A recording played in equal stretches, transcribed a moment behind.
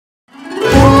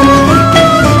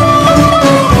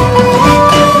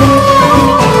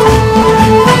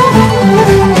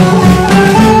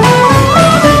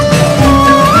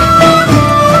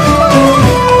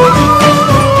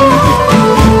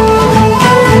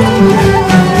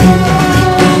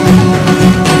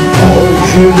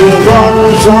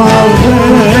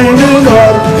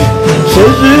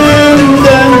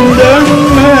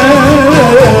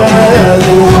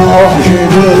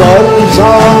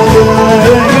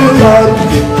Sadıklar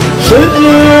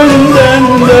sözünden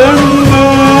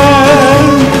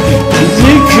dönmez.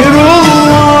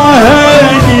 Zikrullah'a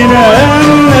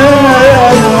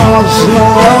girenler asla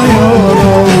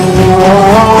yorulmaz.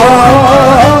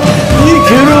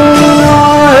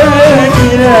 Zikrullah'a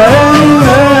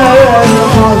girenler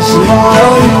asla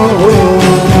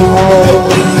yorulmaz.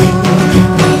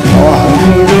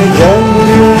 Ahli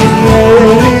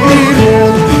gönlümlerin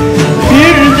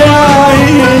bir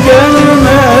dahi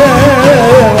gelmez.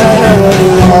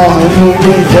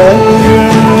 Ahli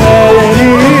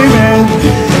gönlümlerin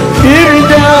bir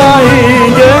dahi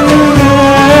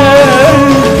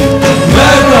gelmez.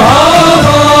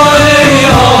 Merhaba ey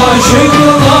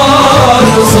aşıklar,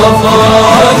 safa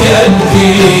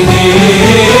geldiniz.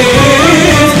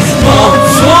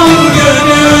 Mahzun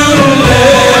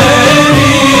gönülleri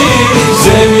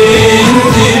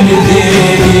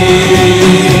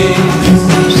sevindirdiniz.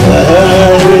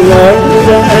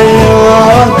 Seherlerde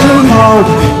yatıma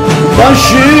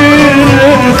başını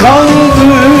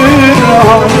kaldır,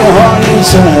 hay hay.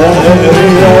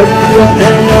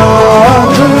 Seherlerde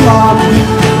yatıma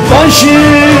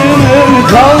başını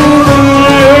kaldır.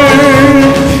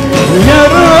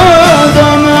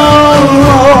 Yaradan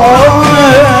Allah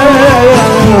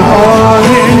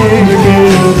halini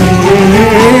bildir.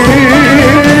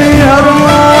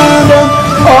 Yaradan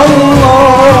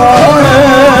Allah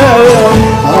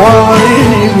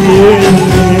halini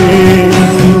bildir.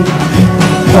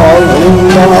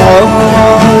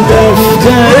 Allah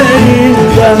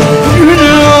defterinden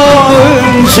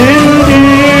günahın sildi.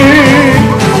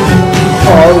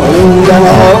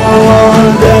 Allah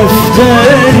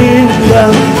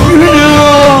defterinden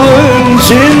günahın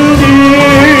sildi.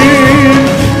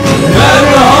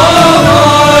 Merhaba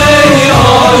ey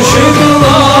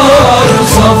aşıklar,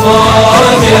 safa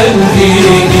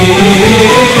geldiniz.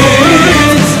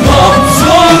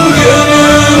 Mahzun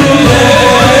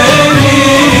gönülleri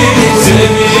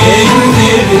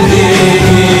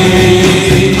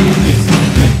sevindirdiniz.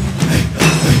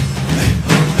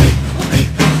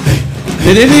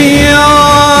 Dedi ya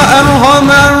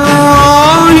Erhamer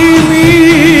Rahimin,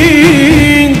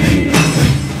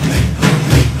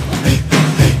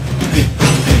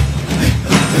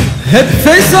 hep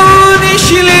fesan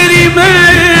işlerime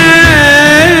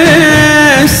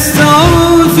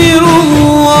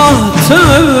estağfirullah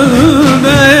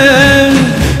tövbe.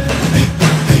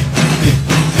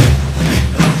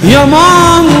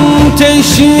 Yaman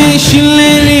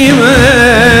teşvişlerime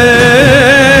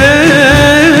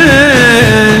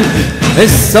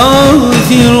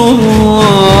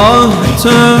estağfirullah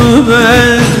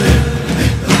tövbe.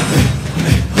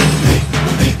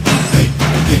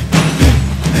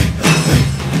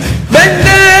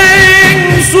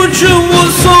 Benden suçumu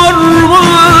sorma,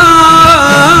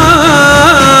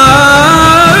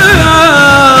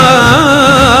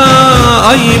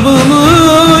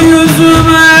 aybımı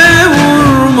yüzüme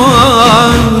vurma.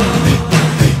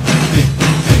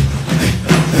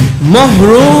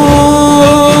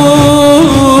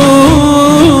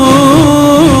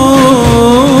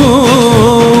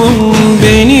 Mahrum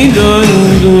beni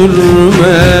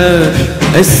döndürme,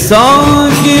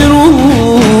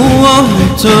 estağfirullah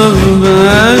tövbe.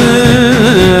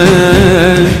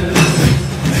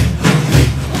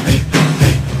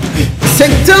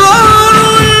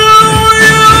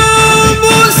 Sektaruyum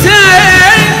bu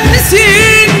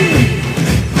sensin,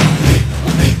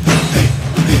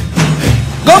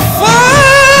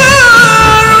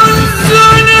 Gaffar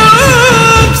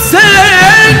zünüp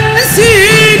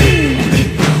sensin,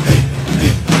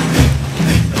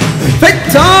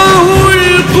 Fettahul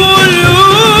kulub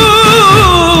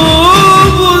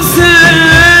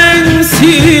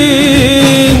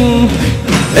sensin.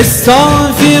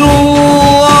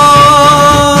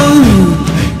 Estağfirullah,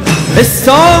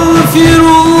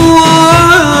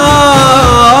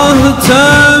 estağfirullah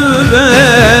tövbe.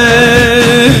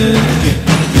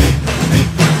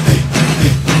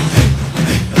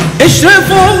 Eşref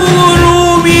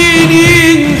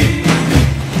Rumi'nin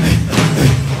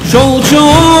çok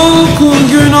çok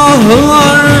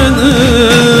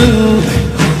günahlarının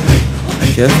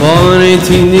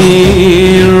kefaretini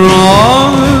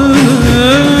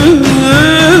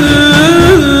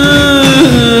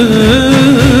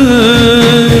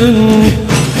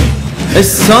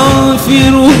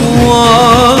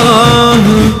estağfirullah,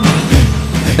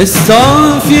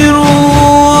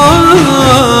 estağfirullah,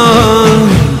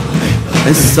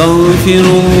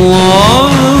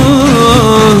 estağfirullah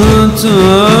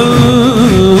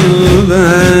tövbe.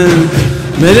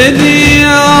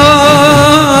 Melediya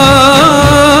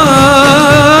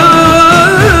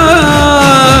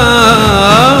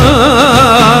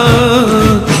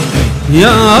Ya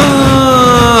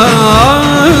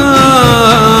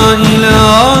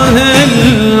İlahel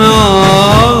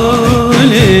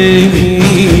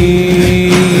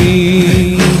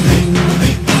alemin.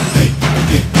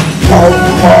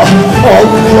 Allah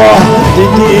Allah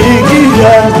dediği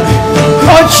güzel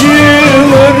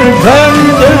açılır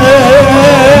perde.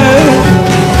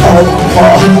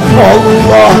 Allah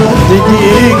Allah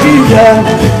dediği güzel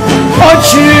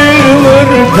açılır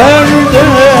perde.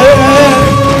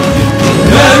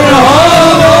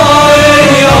 Merhaba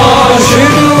ey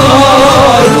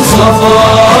aşıklar, safa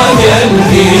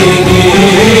geldiniz.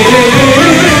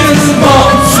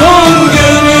 Mahzun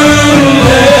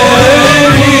gönülleri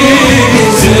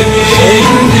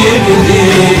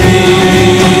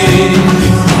sevindirdiniz.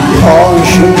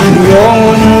 Aşık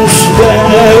Yunus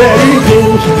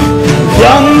derdir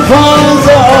yan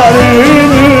pazarının.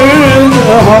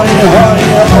 Hay hay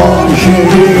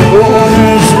aşık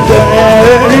Yunus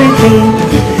derdir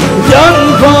yan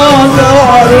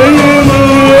pazarının.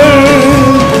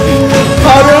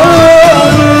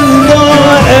 Aramızda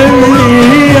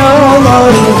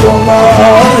evliyalar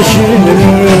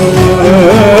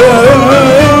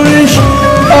dolaşırmış.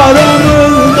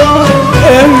 Aramızda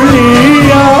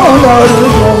evliyalar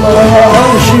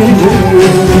dolaşırmış.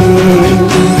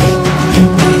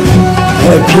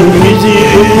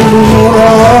 Hepimizin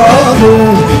muradı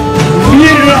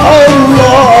bir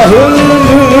Allah'ımız.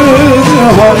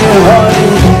 Hay hay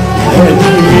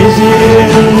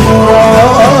hepimizin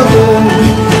muradı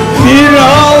bir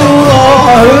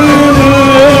Allah'ımız.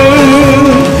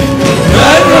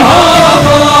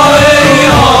 Merhaba ey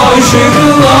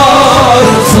aşıklar,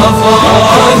 safa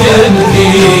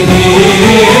geldiniz.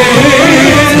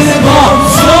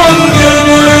 Mahzun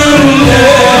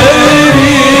gönülleri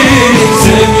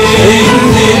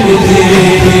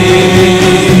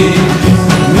sevindirdiniz.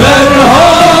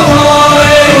 Merhaba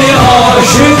ey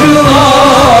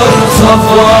aşıklar,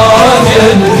 safa